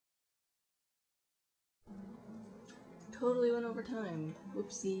totally went over time.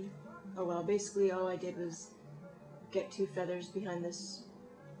 Whoopsie. Oh well, basically all I did was get 2 feathers behind this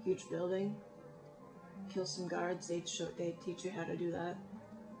huge building, kill some guards. They teach you how to do that,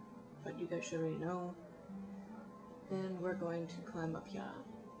 but you guys should already know. And we're going to climb up here.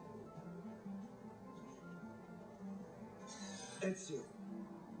 Ezio,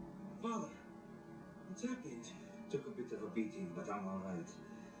 father, what's happened? Took a bit of a beating, but I'm alright.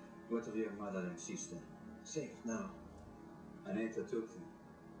 What of your mother and sister? Safe now. Aneta took them.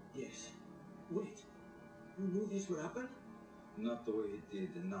 Yes. Wait, you knew this would happen? Not the way it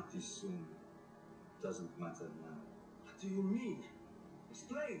did, and not this soon. Doesn't matter now. What do you mean?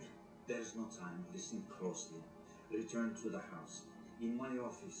 Explain. There's no time. Listen closely. Return to the house. In my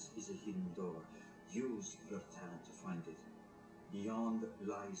office is a hidden door. Use your talent to find it. Beyond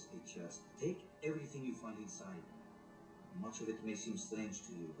lies a chest. Take everything you find inside. Much of it may seem strange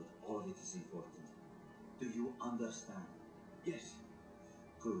to you, but all of it is important. Do you understand? Yes.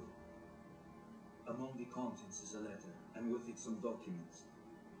 Good. Among the contents is a letter, and with it some documents.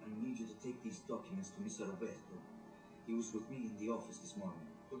 I need you to take these documents to Mr. Roberto. He was with me in the office this morning.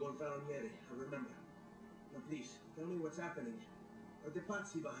 The Gonfaloniere, I remember. Now please, tell me what's happening. Are the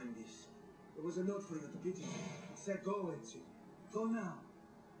Pazzi behind this? There was a note for you at the pity. It said go, Ezio. Go now.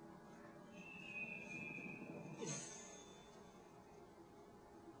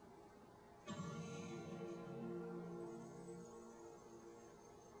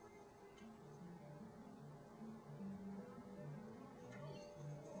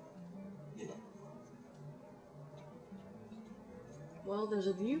 Well, there's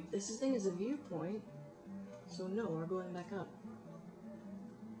a view. This thing is a viewpoint, so no, we're going back up.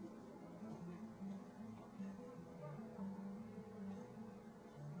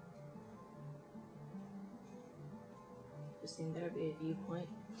 This thing better be a viewpoint.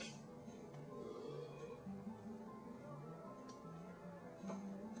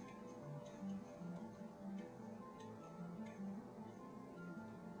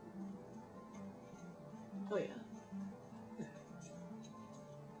 Oh yeah.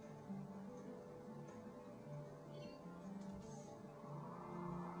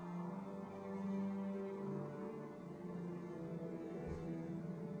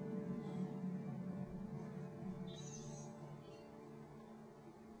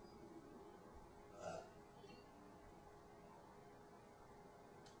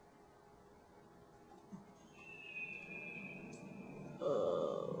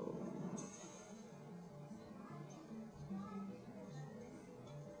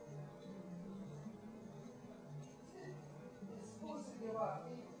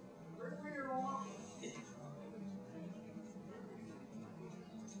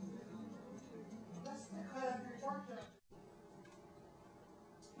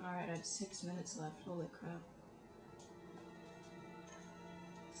 Alright, I have 6 minutes left. Holy crap.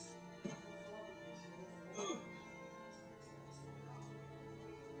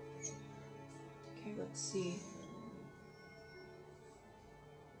 Okay, let's see.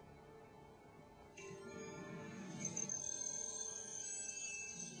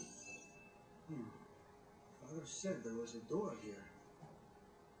 Father said there was a door here.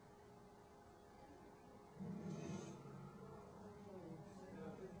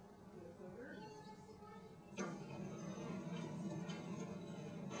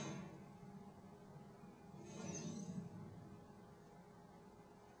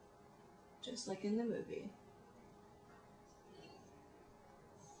 Just like in the movie.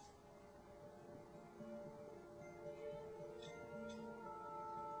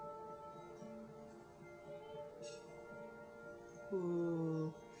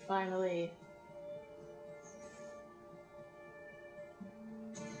 Ooh, finally.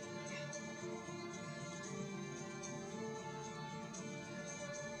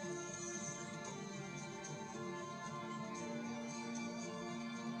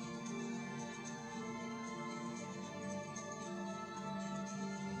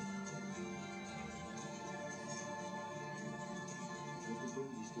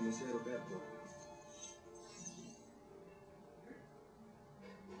 Mr. Roberto.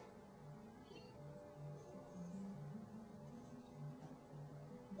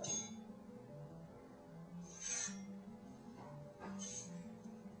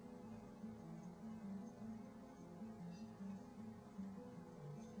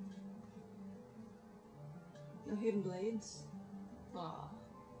 No hidden blades? Aw.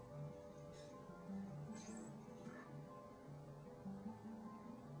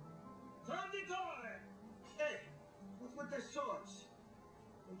 Traditore! Hey, what's with the swords?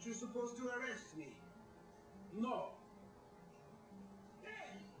 Aren't you supposed to arrest me? No.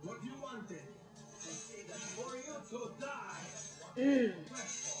 Hey, what do you want then? I say that for you So die!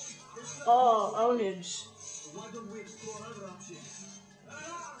 Oh, ownage. Why don't we explore other options? There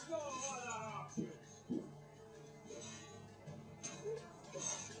are no other options!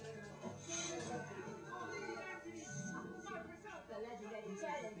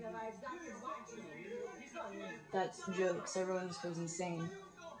 That's jokes. Everyone just goes insane.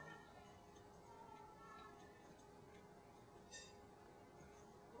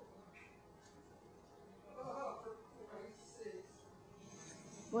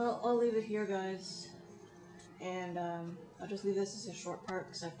 Well, I'll leave it here, guys. And I'll just leave this as a short part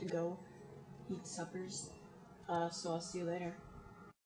because I have to go eat suppers. So I'll see you later.